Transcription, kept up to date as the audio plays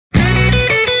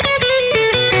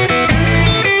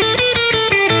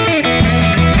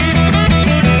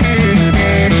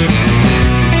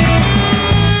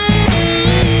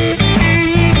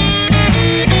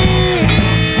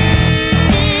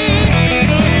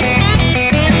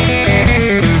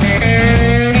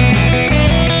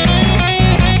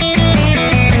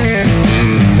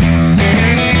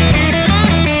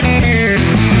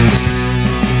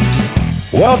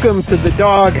Welcome to the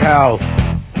DawgHouse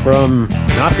from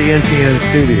not the NTN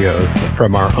studios, but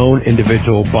from our own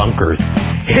individual bunkers,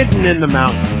 hidden in the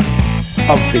mountains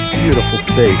of the beautiful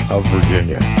state of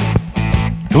Virginia.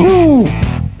 Ooh!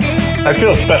 I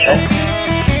feel special.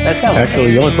 That sounds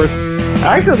Actually, the only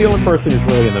person who's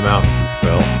really in the mountains is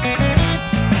Phil.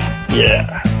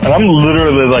 Yeah. And I'm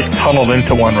literally like tunneled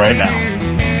into one right now.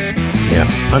 Yeah,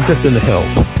 I'm just in the hills.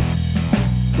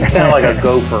 You sound like a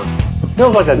gopher.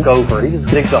 Feels like a gopher. He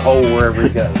just digs a hole wherever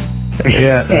he goes.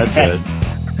 Yeah, that's it.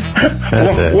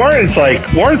 That's it. Warren's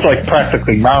like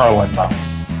practically Maryland now.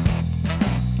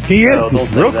 He is. No, He's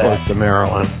don't say real that. close to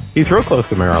Maryland. He's real close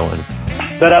to Maryland.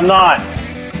 But I'm not.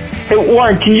 Hey,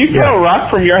 Warren, can you throw a rock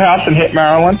from your house and hit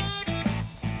Maryland?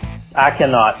 I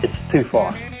cannot. It's too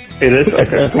far. It is?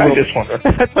 Okay. I just wonder.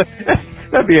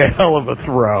 That'd be a hell of a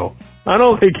throw. I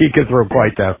don't think he could throw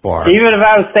quite that far. Even if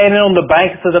I was standing on the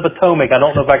banks of the Potomac, I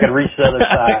don't know if I could reach the other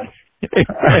side.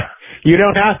 You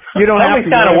don't have to.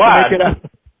 kind of wide.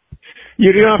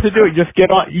 You don't have to do it. You just get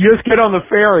on the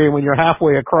ferry, and when you're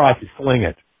halfway across, you sling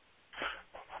it.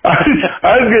 I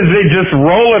was going to say just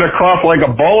roll it across like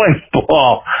a bowling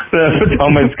ball. The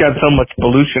Potomac's got so much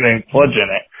pollution and sludge in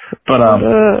it. But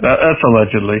that's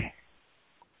allegedly.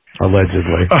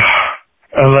 Allegedly.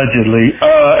 Allegedly.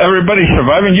 Everybody's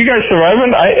surviving. You guys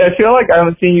surviving? I feel like I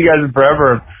haven't seen you guys in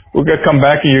forever. We're going to come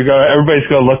back and everybody's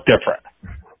going to look different.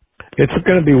 It's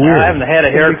going to be weird. I haven't had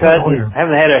a haircut. I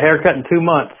haven't had a haircut in 2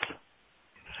 months.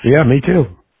 Yeah, me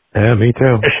too. Yeah, me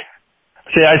too.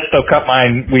 See, I still cut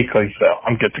mine weekly, so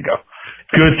I'm good to go.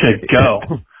 Good to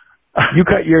go. You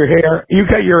cut your hair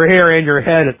and your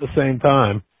head at the same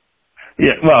time.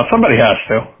 Yeah, well, somebody has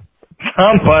to.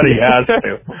 Somebody has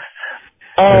to.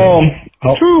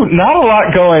 Not a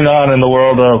lot going on in the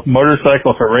world of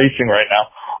motorcycles or racing right now.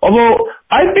 Although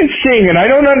I've been seeing, and I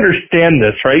don't understand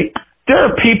this, right? There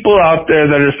are people out there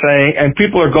that are saying, and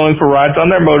people are going for rides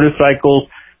on their motorcycles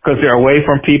because they're away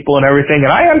from people and everything, and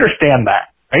I understand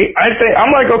that, right? I'm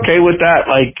like okay with that.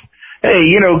 Like, hey,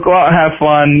 go out and have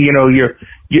fun.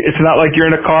 It's not like you're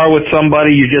in a car with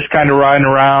somebody. You're just kind of riding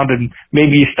around, and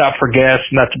maybe you stop for gas,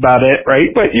 and that's about it, right?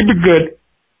 But you've been good.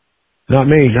 Not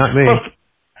me.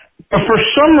 But for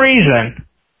some reason,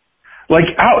 like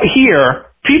out here,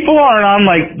 people aren't on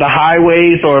like the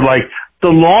highways or like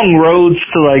the long roads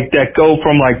to like that go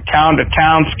from like town to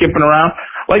town, skipping around.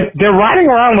 Like they're riding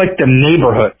around like the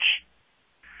neighborhoods.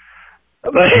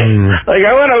 Like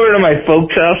I went over to my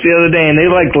folks' house the other day, and they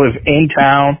like live in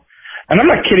town. And I'm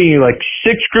not kidding you. Like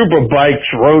 6 group of bikes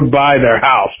rode by their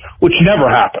house, which never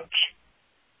happens.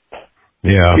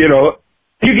 Yeah. You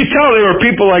could tell there were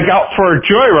people like out for a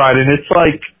joyride, and it's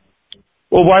like,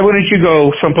 well, why wouldn't you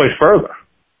go someplace further?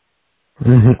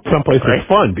 Mm-hmm. Someplace that's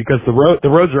fun because the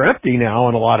roads are empty now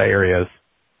in a lot of areas.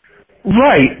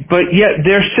 Right, but yet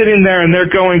they're sitting there and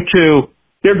they're going to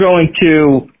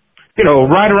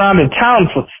ride around in towns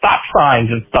with stop signs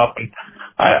and stuff. And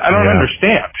I don't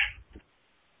understand.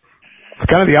 It's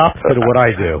kind of the opposite of what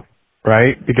I do,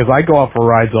 right? Because I go out for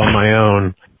rides on my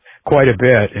own quite a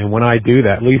bit, and when I do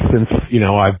that, at least since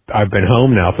I've been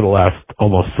home now for the last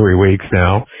almost 3 weeks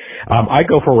now, I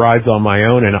go for rides on my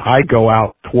own, and I go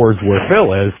out towards where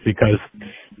Phil is because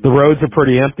the roads are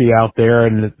pretty empty out there,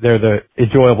 and they're the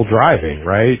enjoyable driving,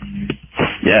 right?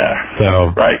 Yeah. So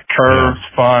right, curves,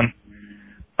 fun.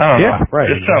 I don't know.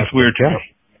 Right. It sounds weird to me.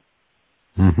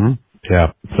 Mm-hmm.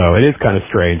 Yeah. So it is kind of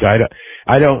strange.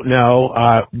 I don't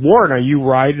know. Warren, are you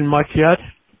riding much yet?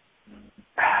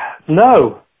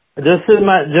 No. Just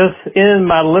in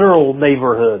my literal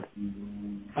neighborhood.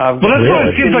 Well, that's what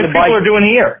it seems like people are doing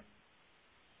here.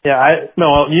 Yeah,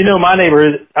 my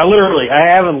neighborhood. I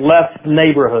haven't left the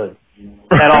neighborhood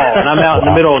at all, and I'm out in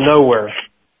the middle of nowhere.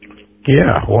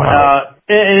 Yeah, wow.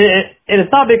 And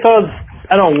it's not because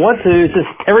I don't want to. It's just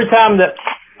every time that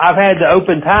I've had the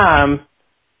open time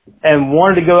and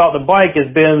wanted to go out the bike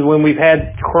has been when we've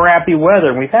had crappy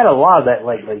weather, and we've had a lot of that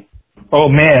lately. Oh,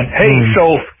 man. Hey,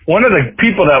 so one of the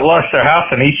people that lost their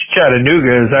house in East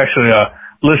Chattanooga is actually a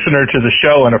listener to the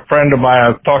show and a friend of mine.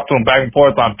 I've talked to him back and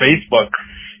forth on Facebook,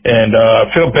 and I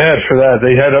feel bad for that.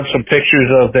 They had up some pictures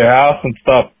of their house and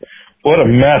stuff. What a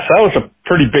mess. That was a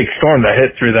pretty big storm that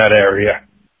hit through that area.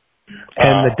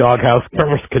 And the DawgHouse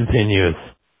curse continues.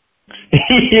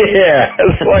 Yeah,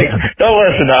 it's like, don't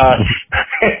listen to us.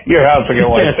 Your house will get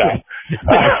wiped out.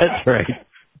 That's right.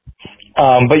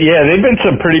 But yeah, they've been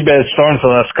some pretty bad storms the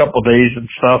last couple of days and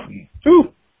stuff.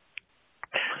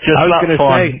 Just not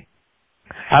fun.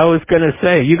 I was gonna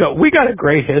say, we got a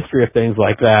great history of things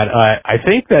like that. I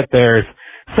think that there's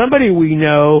somebody we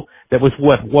know that was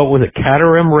what was it,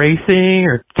 Caterham Racing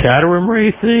or Chatteram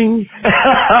Racing?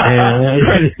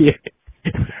 And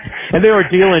And they were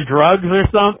dealing drugs or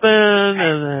something.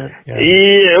 And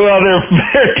well,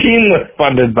 their team was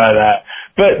funded by that.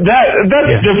 But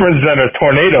that's different than a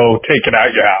tornado taking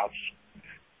out your house,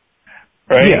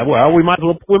 right? Yeah. Well, we might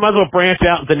as well branch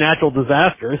out into natural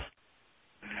disasters.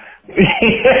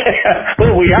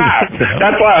 Well, we are.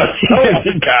 That's why I was telling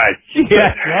you guys.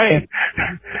 Yeah, right.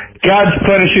 God's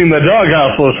punishing the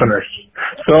DawgHouse listeners.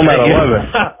 Film at 11.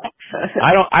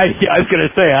 I was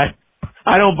gonna say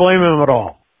I don't blame him at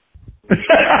all. If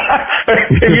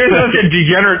you're such a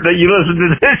degenerate that you listen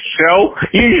to this show,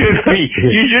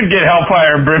 you should get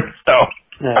hellfire and brimstone.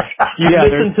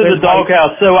 Listen to the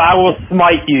DawgHouse, so I will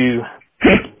smite you.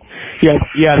 Yeah.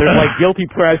 There's like guilty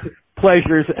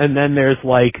pleasures, and then there's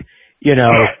like,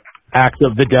 acts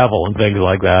of the devil and things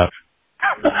like that.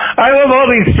 I love all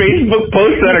these Facebook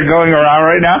posts that are going around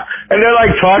right now, and they're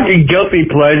like talking guilty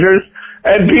pleasures,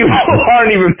 and people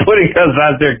aren't even putting us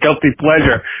as their guilty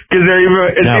pleasure because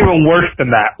it's even worse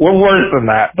than that. We're worse than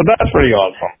that, but that's pretty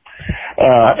awesome.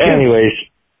 Anyways,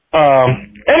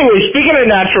 speaking of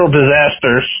natural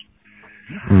disasters,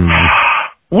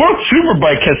 World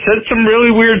Superbike has said some really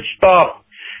weird stuff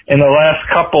in the last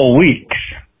couple weeks.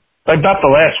 Like not the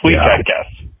last week, I guess.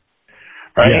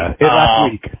 Right? Yeah,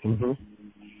 last week. Mm-hmm.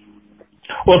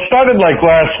 Well, it started like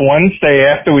last Wednesday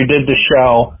after we did the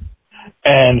show,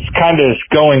 and it's kind of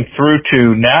going through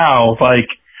to now. Like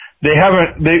they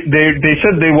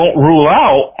said they won't rule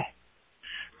out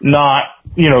not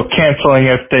canceling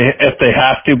if they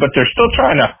have to, but they're still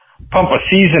trying to pump a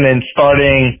season in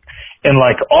starting in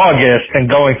like August and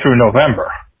going through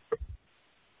November.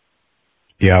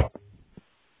 Yep.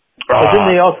 But then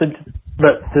they also,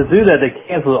 to do that, they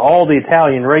canceled all the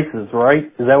Italian races, right?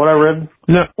 Is that what I read?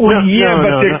 No,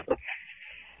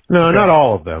 not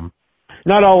all of them.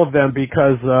 Not all of them,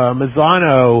 because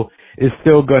Misano is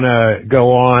still going to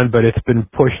go on, but it's been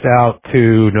pushed out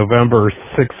to November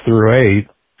 6th through 8th.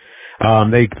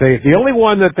 The only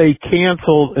one that they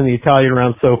canceled in the Italian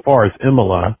round so far is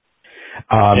Imola.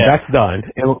 That's done.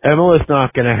 Imola's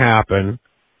not going to happen.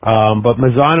 But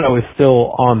Misano is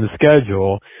still on the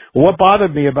schedule. What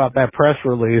bothered me about that press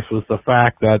release was the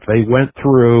fact that they went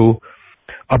through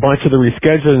a bunch of the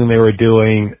rescheduling they were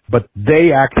doing, but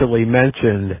they actually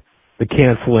mentioned the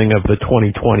canceling of the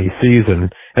 2020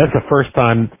 season. That's the first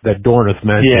time that Dorna's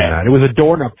mentioned that. It was a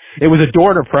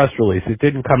Dorna press release. It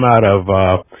didn't come out of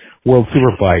World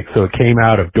Superbike, so it came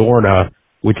out of Dorna,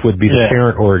 which would be the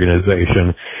parent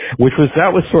organization,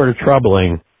 that was sort of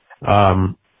troubling.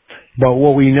 But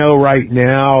what we know right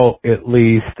now, at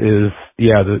least, is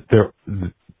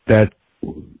that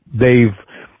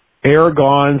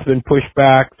Aragon's been pushed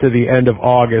back to the end of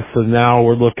August, so now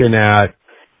we're looking at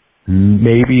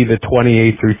maybe the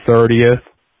 28th through 30th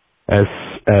as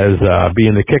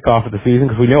being the kickoff of the season,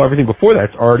 because we know everything before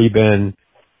that's already been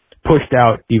pushed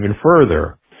out even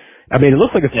further. I mean, it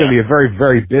looks like it's going to be a very,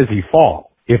 very busy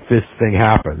fall if this thing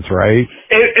happens, right?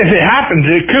 If it happens,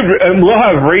 it could. We'll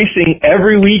have racing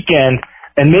every weekend,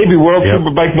 and maybe World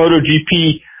Superbike,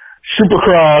 MotoGP,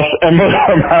 Supercross, and Moto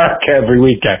America every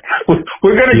weekend.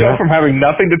 We're going to go from having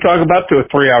nothing to talk about to a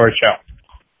 3-hour show.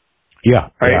 Yeah,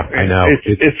 right? I know.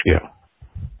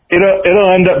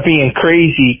 It'll end up being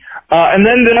crazy. And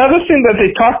then the other thing that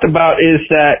they talked about is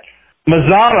that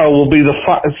Misano will be the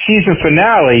season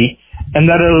finale, and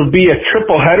that it'll be a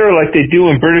triple header like they do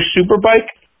in British Superbike,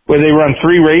 where they run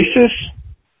 3 races.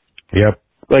 Yep.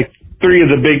 Like 3 of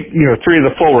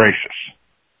the full races.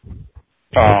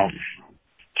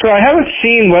 So I haven't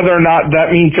seen whether or not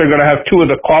that means they're going to have 2 of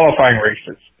the qualifying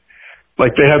races.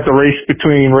 Like they have the race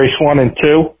between race 1 and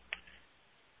 2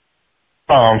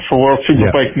 for World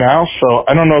Superbike now. So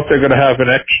I don't know if they're going to have an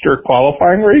extra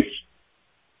qualifying race.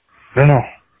 I don't know.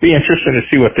 Be interesting to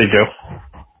see what they do.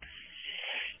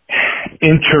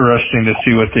 Interesting to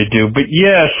see what they do. But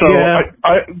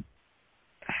I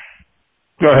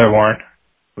go ahead, Warren.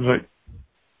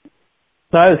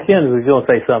 Ken was going to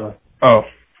say something. Oh.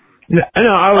 No,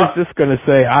 I was just going to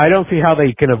say, I don't see how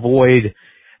they can avoid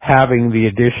having the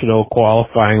additional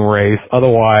qualifying race.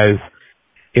 Otherwise,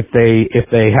 if they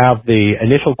have the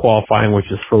initial qualifying,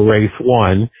 which is for race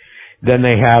 1, then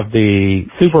they have the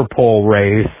Super Pole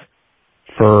race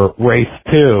for race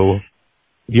 2,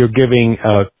 you're giving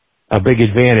a big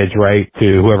advantage, right,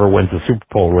 to whoever wins the Super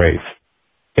Pole race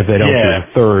if they don't do the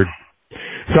third.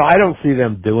 So I don't see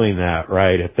them doing that,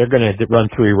 right? If they're going to run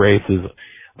 3 races,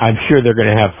 I'm sure they're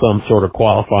going to have some sort of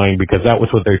qualifying, because that was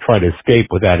what they're trying to escape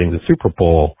with adding the Super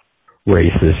Pole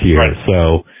race this year. Right.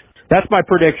 So that's my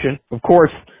prediction. Of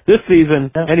course, this season,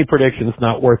 any prediction is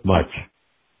not worth much.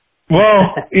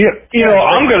 Well,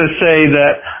 I'm going to say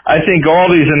that I think all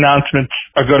these announcements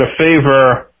are going to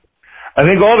favor I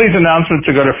think all these announcements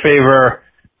are going to favor,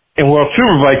 in World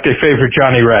Superbike, they favor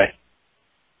Johnny Ray.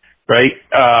 Right?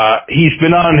 He's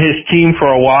been on his team for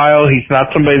a while. He's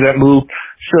not somebody that moved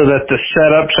so that the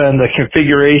setups and the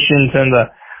configurations and the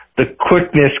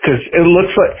quickness, because it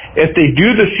looks like if they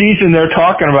do the season they're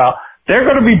talking about, they're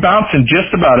going to be bouncing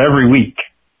just about every week,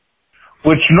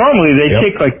 which normally they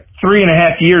take like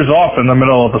 3.5 years off in the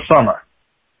middle of the summer.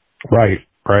 Right.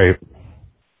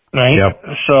 Yep.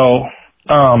 So,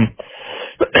 I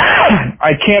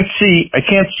can't see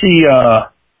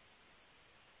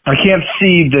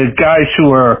the guys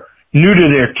who are new to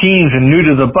their teams and new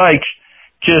to the bikes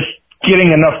just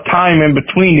getting enough time in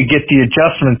between to get the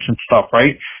adjustments and stuff,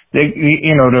 right? They,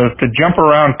 to jump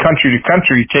around country to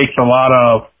country takes a lot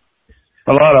of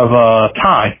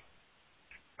time.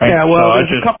 Right? Yeah, well,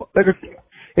 there's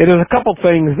a couple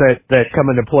things that come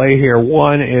into play here.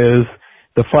 One is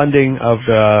the funding of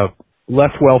the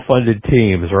less well-funded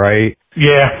teams, right?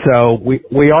 Yeah. So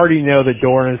we already know that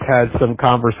Dorna's had some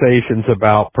conversations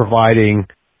about providing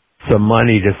some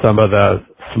money to some of the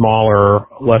smaller,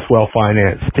 less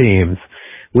well-financed teams,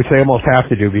 which they almost have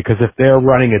to do because if they're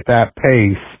running at that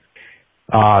pace,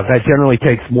 that generally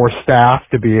takes more staff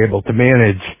to be able to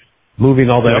manage moving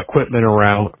all that equipment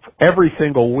around every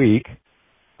single week.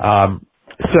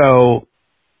 So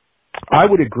I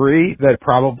would agree that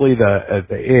probably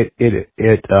it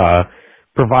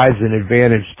provides an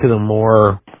advantage to the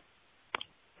more,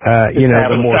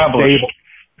 the more stable,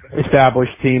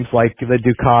 established teams like the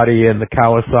Ducati and the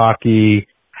Kawasaki.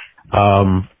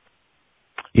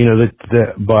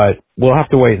 But we'll have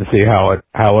to wait and see how it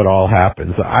all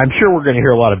happens. I'm sure we're going to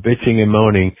hear a lot of bitching and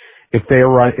moaning if they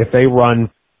run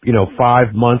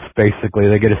 5 months basically.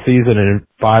 They get a season in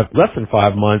less than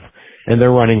 5 months, and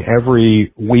they're running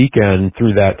every weekend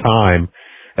through that time.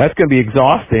 That's going to be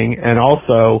exhausting, and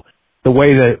also the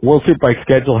way that World Superbike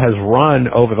schedule has run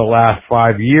over the last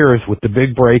 5 years with the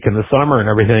big break in the summer and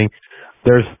everything,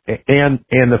 and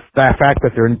the fact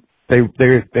that they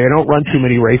don't run too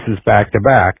many races back to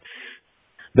back.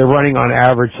 They're running on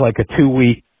average like a 2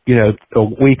 week, a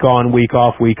week on, week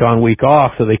off, week on, week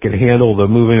off, so they can handle the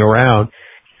moving around.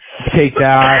 Take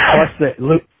that, plus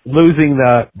losing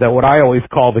the what I always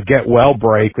call the get well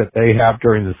break that they have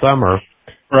during the summer.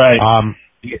 Right.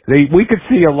 We could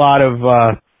see a lot of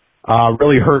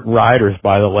really hurt riders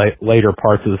by the later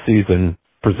parts of the season,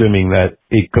 presuming that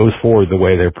it goes forward the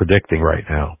way they're predicting right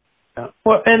now.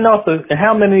 Well, and also,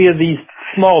 how many of these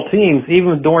small teams, even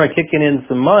with Dorna kicking in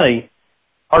some money,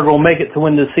 are going to make it to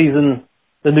when the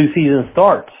new season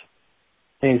starts?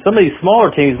 I mean, some of these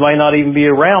smaller teams might not even be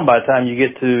around by the time you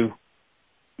get to,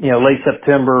 late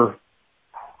September.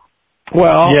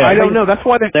 Well, I don't know. That's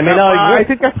why they may not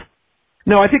exist.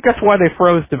 I think that's why they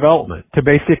froze development, to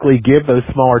basically give those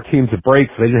smaller teams a break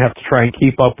so they didn't have to try and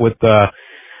keep up with the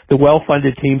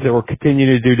well-funded teams that were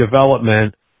continuing to do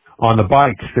development on the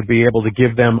bikes, to be able to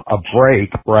give them a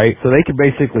break, right? So they can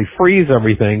basically freeze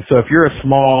everything. So if you're a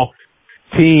small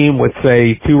team with,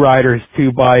 say, 2 riders,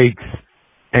 2 bikes,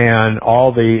 and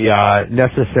all the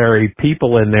necessary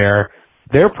people in there,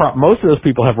 most of those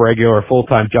people have regular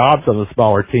full-time jobs on the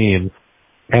smaller teams,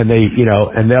 and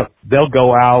they'll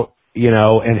go out,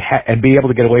 and be able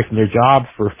to get away from their jobs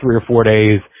for 3 or 4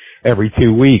 days every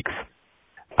 2 weeks.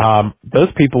 Those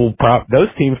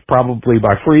teams probably,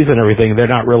 by freezing everything, they're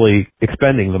not really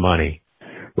expending the money,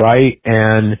 right?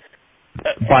 And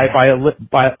by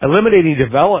eliminating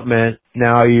development,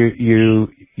 now you're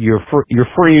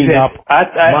freeing up.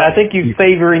 I think you're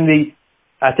favoring the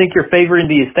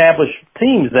established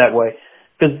teams that way,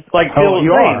 because like Phil was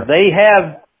saying, they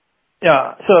have.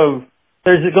 So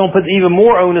there's going to put even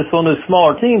more onus on those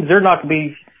smaller teams. They're not going to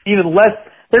be even less.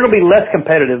 They're going to be less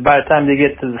competitive by the time they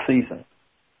get to the season.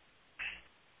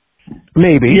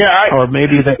 Maybe. Yeah.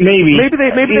 Maybe they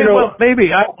will.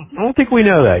 Maybe. I don't think we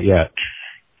know that yet.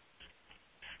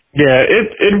 Yeah,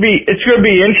 it's going to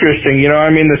be interesting.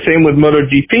 The same with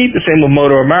MotoGP, the same with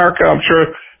Moto America. I'm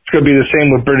sure it's going to be the same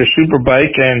with British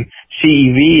Superbike and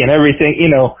CEV and everything.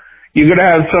 You're going to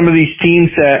have some of these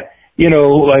teams that,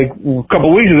 like a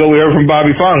couple of weeks ago we heard from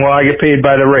Bobby Fong, well, I get paid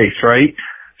by the race, right?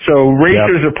 So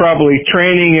racers are probably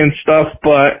training and stuff,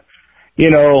 but,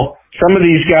 some of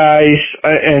these guys,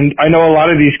 and I know a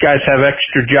lot of these guys have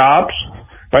extra jobs,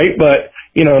 right? But,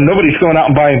 nobody's going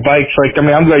out and buying bikes. I'm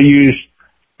going to use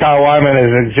Kyle Wyman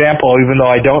as an example, even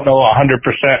though I don't know 100%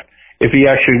 if he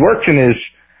actually works in his,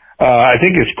 I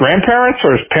think his grandparents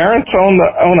or his parents own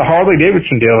a Harley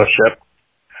Davidson dealership,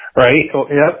 right? Oh,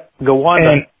 yep. Go on.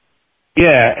 And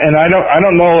I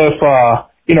don't know if, I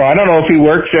don't know if he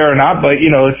works there or not, but,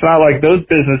 it's not like those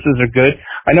businesses are good.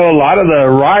 I know a lot of the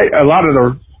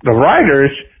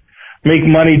riders make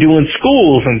money doing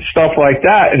schools and stuff like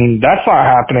that, and that's not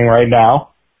happening right now.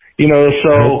 You know,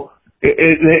 so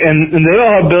and they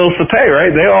all have bills to pay,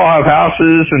 right? They all have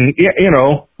houses and you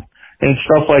know, and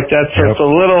stuff like that. So it's a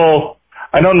little,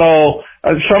 I don't know.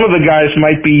 Some of the guys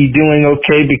might be doing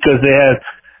okay because they had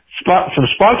some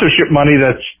sponsorship money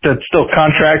that's still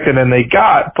contracted and they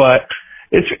got, but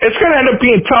it's going to end up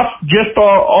being tough just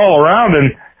all around.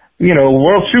 And you know,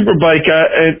 World Superbike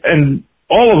and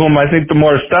all of them, I think the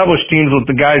more established teams with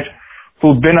the guys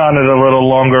who've been on it a little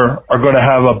longer are going to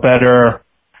have a better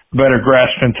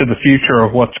grasp into the future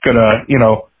of what's going to, you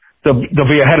know, they'll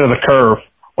be ahead of the curve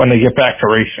when they get back to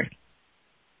racing.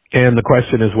 And the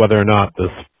question is whether or not the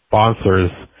sponsors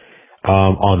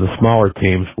on the smaller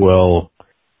teams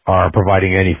are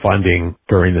providing any funding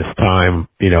during this time,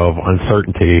 you know, of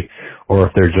uncertainty, or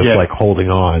if they're just like holding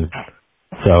on.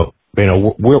 So, you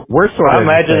know, we're sort of. I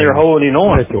imagine they're holding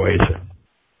on. Situation.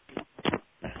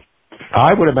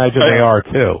 I would imagine they are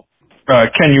too.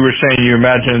 Ken, you were saying you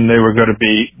imagine they're going to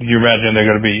be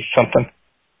something.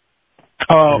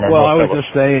 Well, I was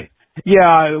just saying.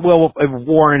 Yeah, well,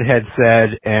 Warren had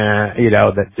said, you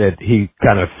know, that he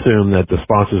kind of assumed that the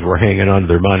sponsors were hanging on to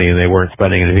their money and they weren't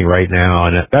spending anything right now,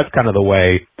 and that's kind of the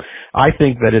way I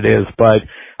think that it is. But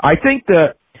I think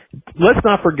that, let's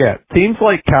not forget, teams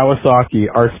like Kawasaki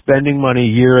are spending money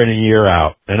year in and year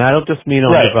out, and I don't just mean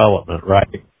on development,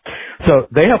 right? So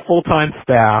they have full-time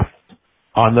staff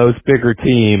on those bigger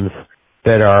teams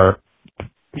that are,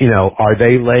 you know, are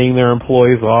they laying their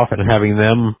employees off and having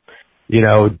them, you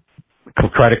know,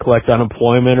 try to collect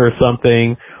unemployment or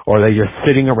something, or are they just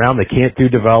sitting around? They can't do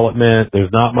development.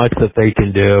 There's not much that they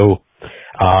can do.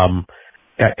 And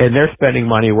they're spending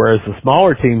money, whereas the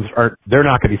smaller teams they're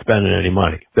not going to be spending any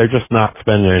money. They're just not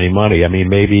spending any money. I mean,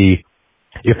 maybe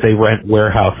if they rent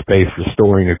warehouse space for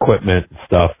storing equipment and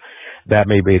stuff, that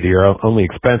may be their only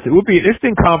expense. It would be an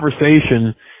interesting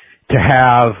conversation to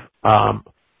have.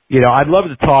 You know, I'd love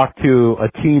to talk to a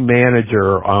team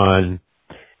manager on,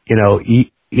 on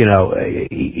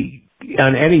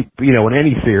any, you know, in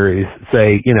any series,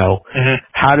 say, you know,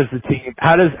 how does the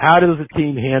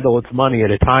team handle its money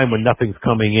at a time when nothing's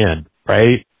coming in,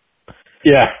 right?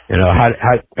 Yeah. You know, how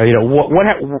you know,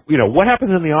 what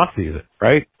happens in the off season,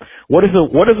 right? What does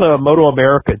a Moto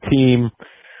America team,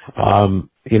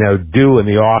 you know, do in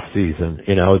the off season?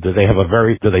 You know, do they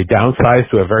downsize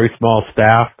to a very small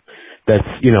staff that's,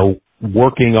 you know,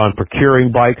 working on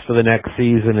procuring bikes for the next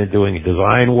season and doing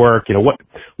design work? You know,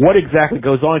 what exactly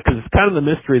goes on? Because it's kind of the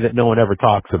mystery that no one ever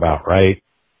talks about, right?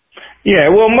 Yeah,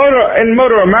 well,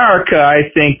 Moto America,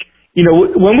 I think, you know,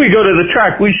 when we go to the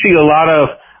track, we see a lot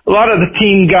of the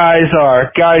team guys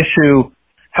are guys who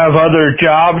have other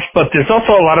jobs, but there's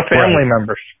also a lot of family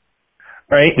members,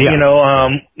 right? Yeah. You know,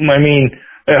 I mean,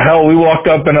 hell, we walked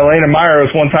up and Elena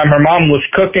Myers one time, her mom was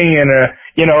cooking and,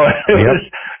 you know, it was,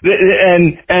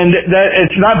 and that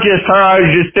it's not just her. I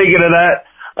was just thinking of that,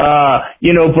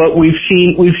 you know, but we've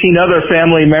seen other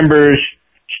family members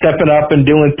stepping up and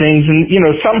doing things. And, you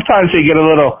know, sometimes they get a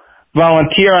little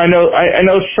volunteer. I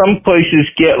know some places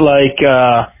get like,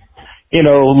 you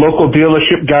know, local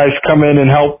dealership guys come in and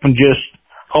help with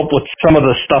some of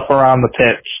the stuff around the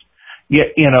pits.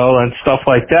 You know, and stuff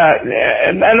like that.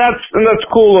 And that's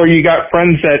cool. Or you got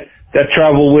friends that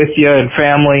travel with you and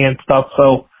family and stuff.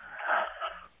 So,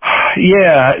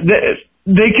 yeah,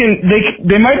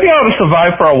 they might be able to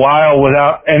survive for a while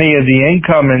without any of the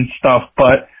income and stuff.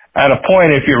 But at a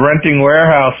point, if you're renting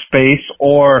warehouse space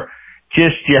or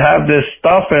just you have this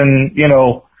stuff and, you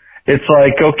know, it's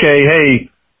like, okay,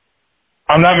 hey,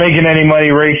 I'm not making any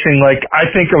money racing. Like, I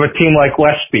think of a team like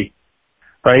Westby.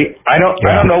 Right? I don't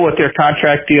know what their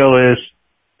contract deal is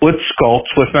with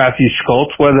Matthew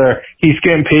Skoltz, whether he's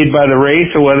getting paid by the race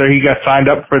or whether he got signed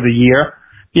up for the year,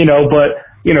 you know, but,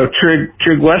 you know,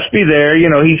 Trig Westby there, you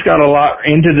know, he's got a lot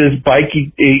into this bike.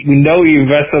 We know he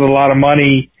invested a lot of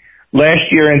money last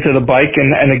year into the bike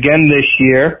and again this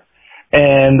year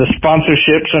and the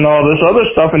sponsorships and all this other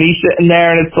stuff. And he's sitting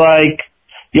there and it's like,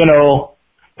 you know,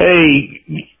 hey,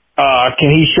 can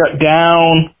he shut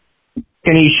down?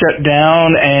 Can he shut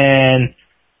down and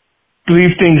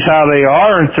leave things how they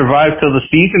are and survive till the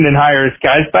season and hire his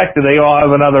guys back? Do they all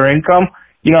have another income?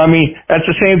 You know, I mean, that's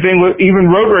the same thing with even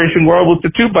road racing world with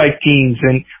the 2-bike teams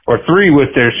or 3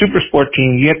 with their super sport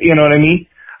teams. You know what I mean?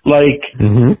 Like,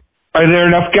 are there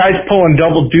enough guys pulling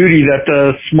double duty that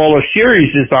the smaller series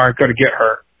aren't going to get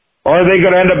hurt? Or are they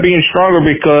going to end up being stronger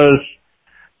because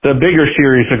the bigger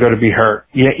series are going to be hurt?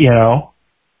 You know?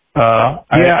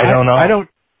 I don't know.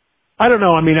 I don't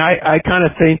know. I mean, I kind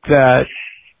of think that,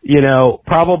 you know,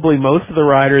 probably most of the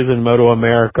riders in Moto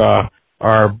America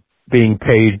are being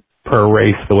paid per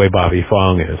race the way Bobby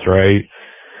Fong is, right?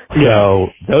 Yeah.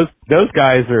 So those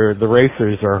guys the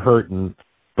racers are hurting,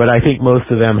 but I think most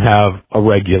of them have a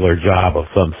regular job of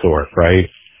some sort, right?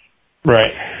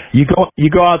 Right. You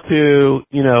go out to,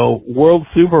 World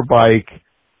Superbike,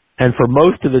 and for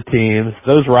most of the teams,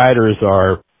 those riders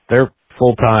they're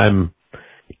full-time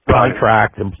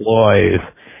contract employees.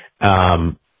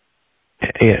 And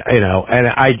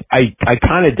I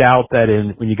kind of doubt that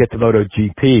when you get to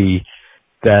MotoGP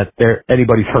that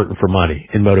anybody's hurting for money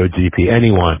in MotoGP.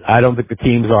 Anyone. I don't think the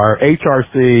teams are.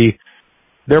 HRC,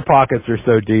 their pockets are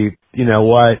so deep. You know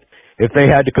what? If they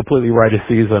had to completely write a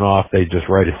season off, they'd just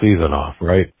write a season off,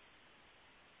 right?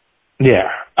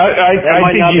 Yeah. I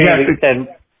think you have to.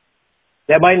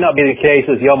 That might not be the case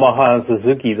with Yamaha and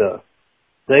Suzuki, though.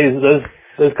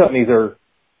 Those companies are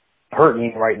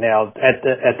hurting right now at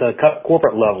the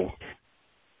corporate level.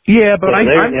 Yeah, but I'm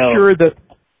sure that.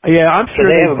 Yeah, I'm sure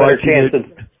they have a better chance.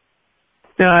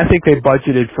 No, I think they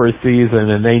budgeted for a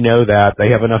season, and they know that they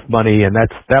have enough money, and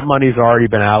that money's already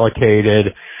been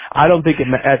allocated. I don't think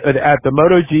at the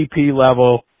MotoGP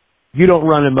level, you don't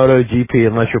run in MotoGP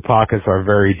unless your pockets are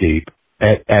very deep.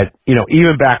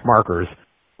 Even back markers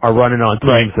are running on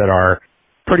teams that are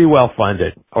pretty well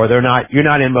funded, or you're not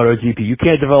in MotoGP. You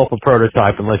can't develop a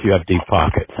prototype unless you have deep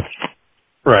pockets.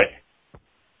 Right.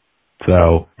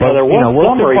 So, but there was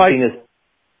some racing.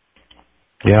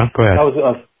 Yeah, go ahead. There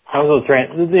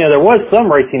was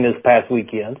some racing this past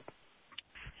weekend.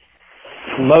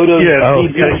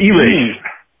 MotoGP E-race.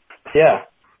 Yeah.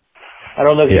 I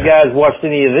don't know if you guys watched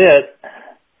any of it.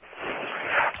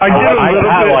 I did a little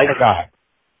bit. I forgot.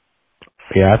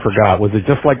 Yeah, I forgot. Was it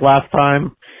just like last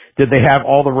time? Did they have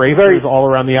all the racers all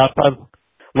around the outside?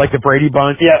 Like the Brady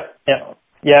Bunch? Yeah,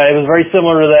 it was very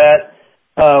similar to that.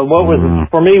 What was,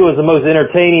 for me, was the most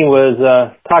entertaining was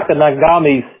Taka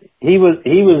Nagami's. He was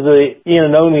the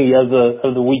Iannone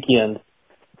of the weekend.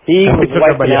 He was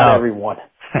wiping out everyone.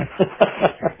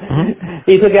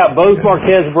 He took out both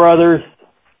Marquez brothers,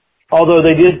 although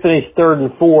they did finish third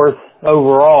and fourth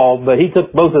overall, but he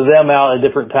took both of them out at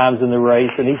different times in the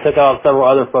race, and he took out several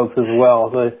other folks as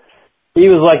well. So he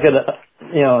was like an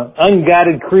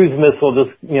unguided cruise missile,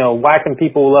 just whacking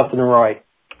people left and right.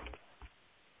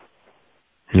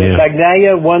 Yeah.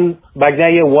 Bagnaia won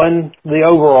the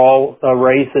overall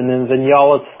race, and then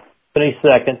Vinales finished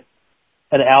second,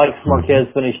 and Alex Marquez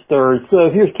finished third. So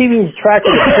if you're keeping track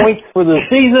of the points for the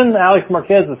season, Alex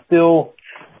Marquez still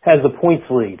has the points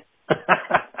lead.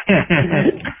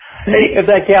 If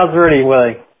that counts for anything.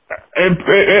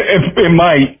 It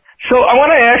might. So I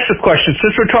want to ask a question,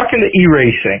 since we're talking to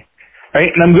e-racing,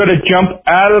 right? And I'm going to jump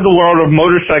out of the world of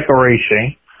motorcycle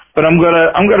racing, but I'm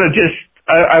interested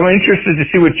to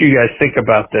see what you guys think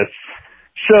about this.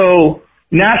 So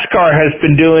NASCAR has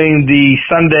been doing the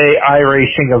Sunday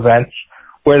iRacing events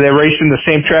where they're racing the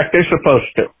same track they're supposed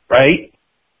to, right?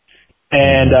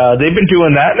 And they've been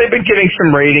doing that. They've been getting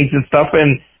some ratings and stuff.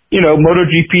 And,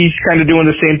 MotoGP's kind of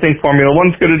doing the same thing. Formula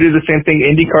One's going to do the same thing.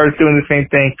 IndyCar's doing the same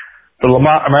thing. The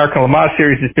American Le Mans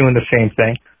Series is doing the same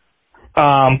thing.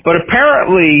 But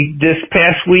apparently this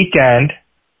past weekend,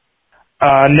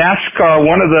 NASCAR,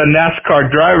 one of the NASCAR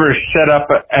drivers set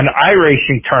up an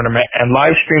iRacing tournament and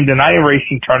live streamed an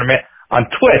iRacing tournament on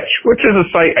Twitch, which is a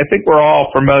site I think we're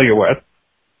all familiar with.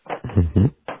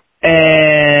 Mm-hmm.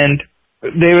 And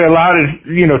they allowed it,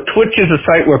 Twitch is a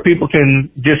site where people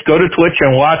can just go to Twitch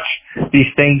and watch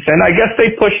these things. And I guess they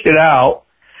pushed it out,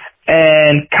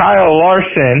 and Kyle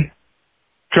Larson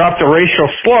dropped a racial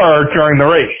slur during the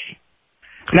race.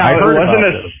 Now, it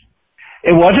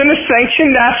wasn't a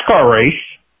sanctioned NASCAR race,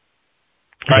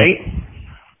 right?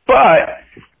 But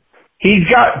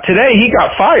today he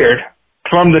got fired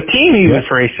from the team he was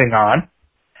racing on,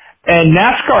 and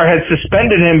NASCAR had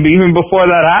suspended him even before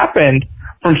that happened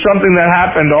from something that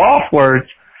happened offwards,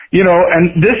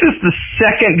 and this is the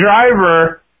second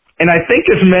driver in I think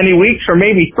as many weeks or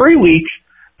maybe 3 weeks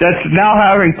that's now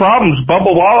having problems.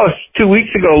 Bubba Wallace 2 weeks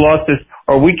ago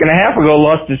a week and a half ago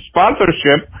lost his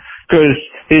sponsorship because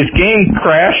his game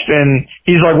crashed, and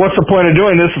he's like, what's the point of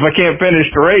doing this if I can't finish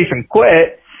the race, and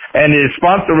quit? And his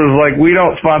sponsor was like, we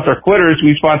don't sponsor quitters,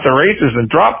 we sponsor racers, and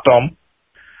dropped them.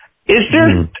 Is there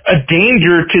a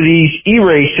danger to these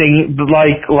e-racing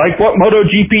like what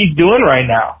MotoGP is doing right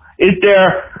now? Is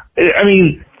there,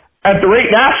 at the rate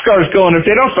NASCAR is going, if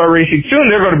they don't start racing soon,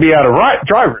 they're going to be out of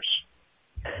drivers.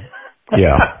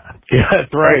 Yeah,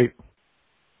 that's right.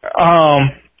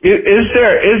 Is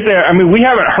there, we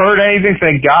haven't heard anything,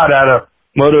 thank God, out of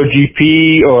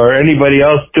MotoGP or anybody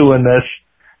else doing this,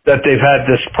 that they've had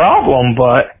this problem,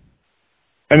 but,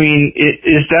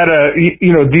 is that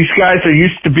these guys are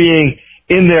used to being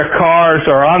in their cars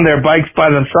or on their bikes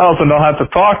by themselves and don't have to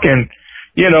talk. And,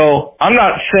 you know, I'm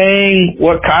not saying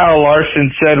what Kyle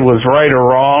Larson said was right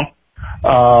or wrong.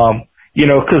 You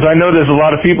know, cause I know there's a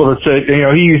lot of people that say, you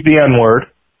know, he used the N-word,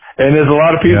 and there's a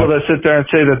lot of people that sit there and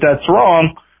say that that's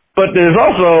wrong, but there's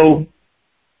also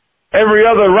every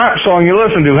other rap song you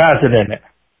listen to has it in it.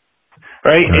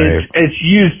 Right? It's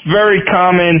used very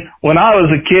common. When I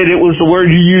was a kid, it was the word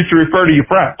you used to refer to your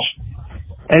friends.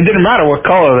 And it didn't matter what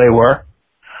color they were.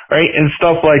 Right? And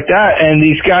stuff like that. And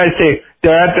these guys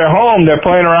they're at their home, they're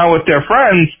playing around with their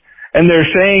friends, and they're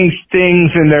saying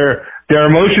things, and their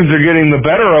emotions are getting the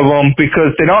better of them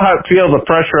because they don't have to feel the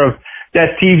pressure of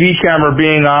that TV camera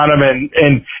being on them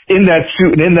and in that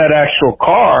suit and in that actual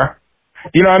car.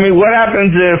 You know, I mean, what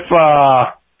happens if,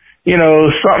 you know,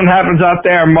 something happens out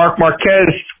there and Marc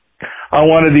Marquez on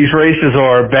one of these races,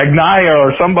 or Bagnaia,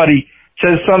 or somebody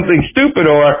says something stupid,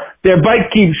 or their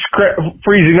bike keeps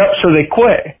freezing up so they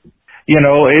quit? You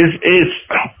know, is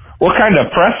what kind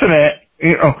of precedent,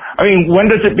 you know, I mean, when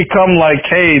does it become like,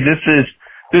 hey, this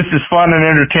is fun and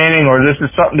entertaining, or this is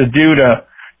something to do to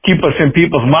keep us in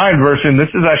people's mind, versus this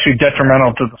is actually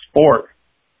detrimental to the sport?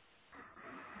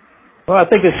 Well, I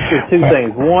think it's two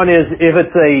things. One is if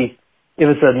it's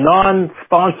a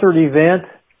non-sponsored event,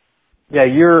 yeah,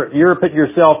 you're putting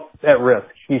yourself at risk.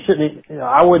 You shouldn't. You know,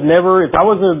 I would never, if I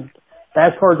was a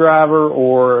NASCAR driver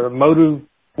or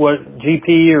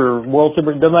GP or World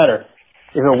Super, doesn't matter.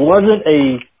 If it wasn't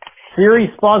a series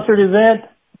sponsored event,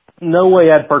 no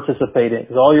way I'd participate in it,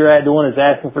 because all you're doing is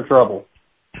asking for trouble.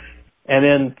 And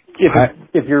then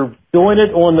if you're doing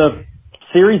it on the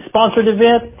series sponsored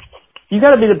event, you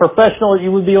got to be the professional that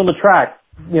you would be on the track.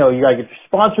 You know, you got to get your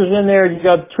sponsors in there. You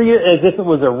got to treat it as if it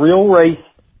was a real race.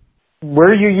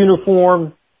 Wear your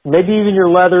uniform, maybe even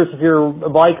your leathers if you're a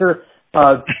biker.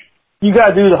 You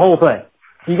got to do the whole thing.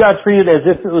 You got to treat it as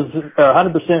if it was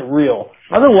 100% real.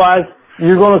 Otherwise,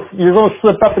 you're going to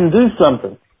slip up and do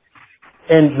something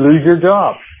and lose your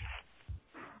job.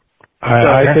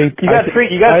 I think you got to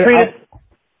treat it.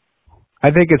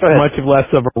 I think it's much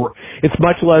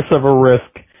less of a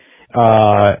risk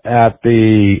at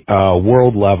the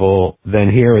world level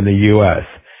than here in the U.S.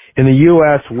 In the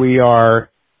U.S., we are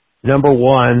number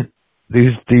one.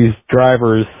 These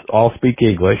drivers all speak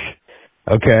English,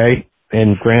 okay.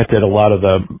 And granted, a lot of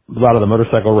the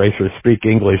motorcycle racers speak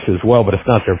English as well, but it's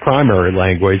not their primary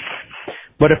language.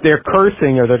 But if they're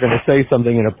cursing or they're going to say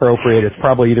something inappropriate, it's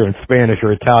probably either in Spanish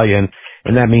or Italian,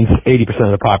 and that means 80%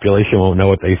 of the population won't know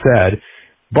what they said.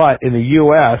 But in the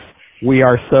U.S., we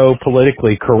are so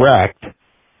politically correct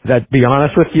that, to be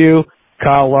honest with you,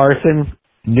 Kyle Larson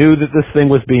knew that this thing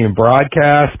was being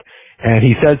broadcast, and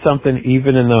he said something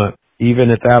even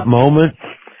at that moment.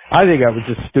 I think that was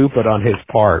just stupid on his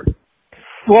part.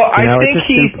 Well, I think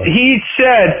he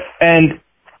said, and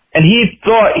he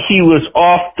thought he was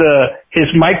off his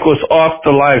mic was off the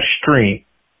live stream.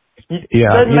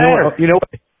 Yeah, doesn't matter. You know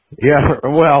what? Yeah,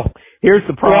 well, here's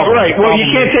the problem. Well, right. Well, you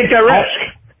can't take that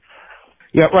risk.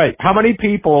 Yeah, right. How many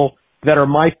people that are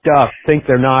mic'd up think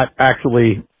they're not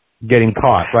actually getting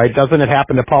caught, right? Doesn't it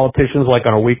happen to politicians like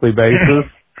on a weekly basis?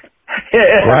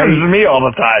 It happens to me all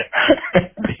the time.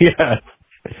 Yeah.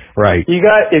 Right. You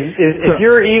got, if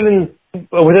you're even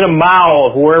within a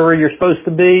mile of wherever you're supposed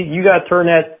to be, you got to turn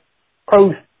that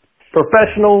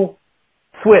professional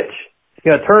switch.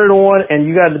 You got to turn it on, and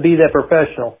you got to be that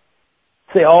professional.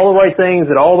 Say all the right things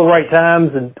at all the right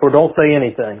times, or don't say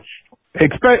anything.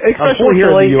 Especially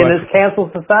here in this cancel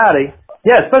society.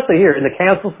 Yeah, especially here in the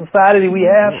cancel society we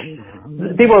have,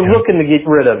 people are looking to get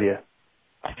rid of you.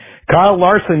 Kyle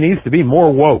Larson needs to be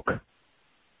more woke.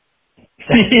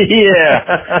 Yeah.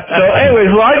 So anyways,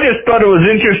 well, I just thought it was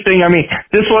interesting. I mean,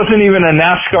 this wasn't even a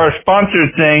NASCAR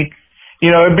sponsored thing.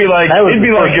 You know, it'd be like if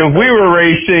we were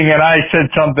racing and I said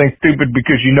something stupid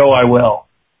because you know I will.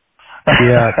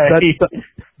 Yeah.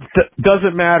 That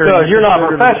doesn't matter. Because you're not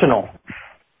professional.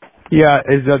 Yeah,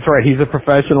 that's right. He's a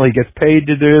professional. He gets paid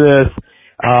to do this.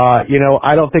 You know,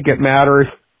 I don't think it matters.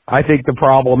 I think the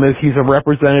problem is he's a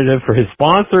representative for his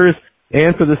sponsors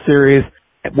and for the series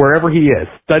wherever he is.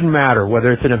 Doesn't matter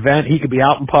whether it's an event. He could be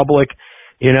out in public,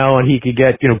 you know, and he could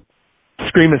get, you know,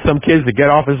 scream at some kids to get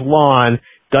off his lawn.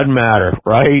 Doesn't matter,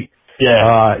 right?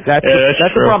 Yeah. That's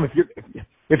the problem.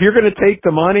 If you're going to take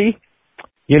the money,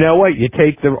 you know what? You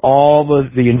take all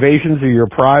the invasions of your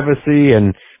privacy,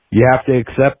 and you have to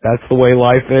accept that's the way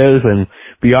life is. And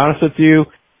be honest with you,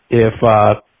 if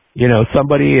you know,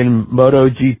 somebody in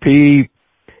MotoGP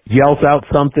yells out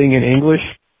something in English,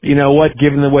 you know what?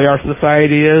 Given the way our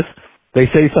society is, they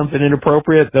say something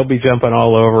inappropriate, they'll be jumping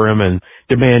all over him and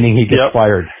demanding he gets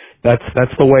fired. That's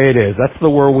the way it is. That's the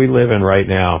world we live in right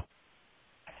now.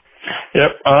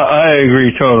 Yep, I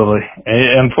agree totally.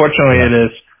 Unfortunately, it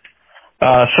is.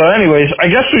 So, anyways, I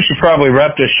guess we should probably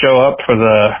wrap this show up for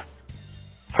the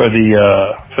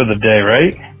day,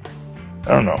 right? I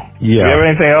don't know. Yeah. Do you have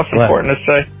anything else important to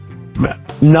say?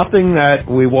 Nothing that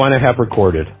we want to have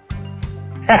recorded.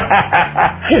 Right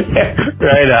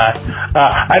on.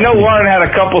 I know Warren had a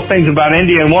couple things about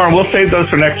India, and Warren, we'll save those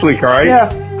for next week, all right? Yeah,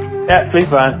 be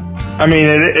fine. I mean,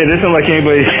 it isn't like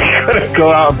anybody's going to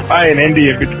go out and buy an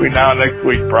India between now and next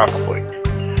week, probably.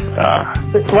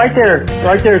 Right there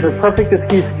is a perfect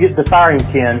excuse to get the firing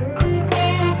Ken.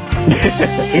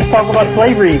 He's talking about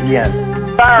slavery again.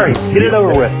 Firing, get it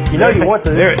over with. You know you want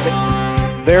to. There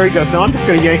he goes. No, I'm just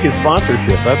going to yank his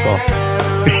sponsorship. That's all.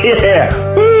 Yeah.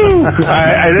 Woo.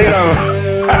 I think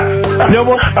I'm. No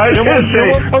more. I'm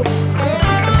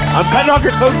cutting off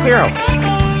your Coke Zero.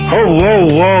 Oh, whoa.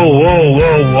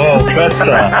 That's a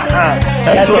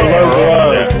low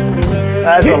blow.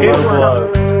 That's a low blow.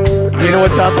 You know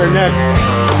what's out there next?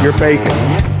 Your bacon.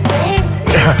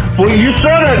 Well, you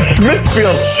saw that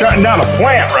Smithfield shutting down a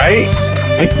plant, right?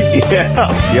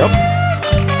 Yeah. Yep.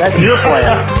 That's your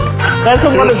plant. That's the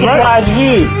one that supplies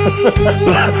you.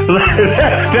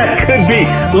 That could be.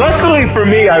 Luckily for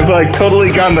me, I've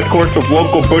totally gone the course of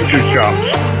local butcher shops.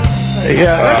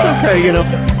 Yeah, that's okay. You know,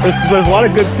 there's a lot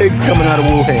of good pigs coming out of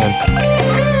Wuhan.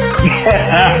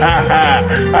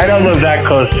 I don't live that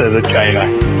close to the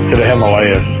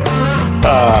Himalayas.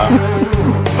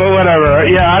 But whatever.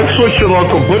 Yeah, I've switched to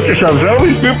local butcher shops. All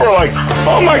these people are like,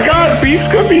 "Oh my God, beef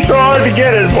could be so hard to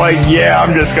get." It's like, yeah,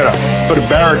 I'm just gonna put a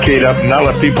barricade up and not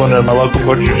let people into my local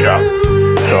butcher shop.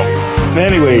 So,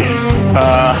 anyways,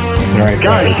 all right,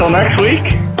 guys. Till next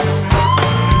week.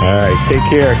 All right, take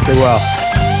care. Stay well.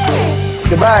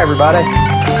 Goodbye, everybody.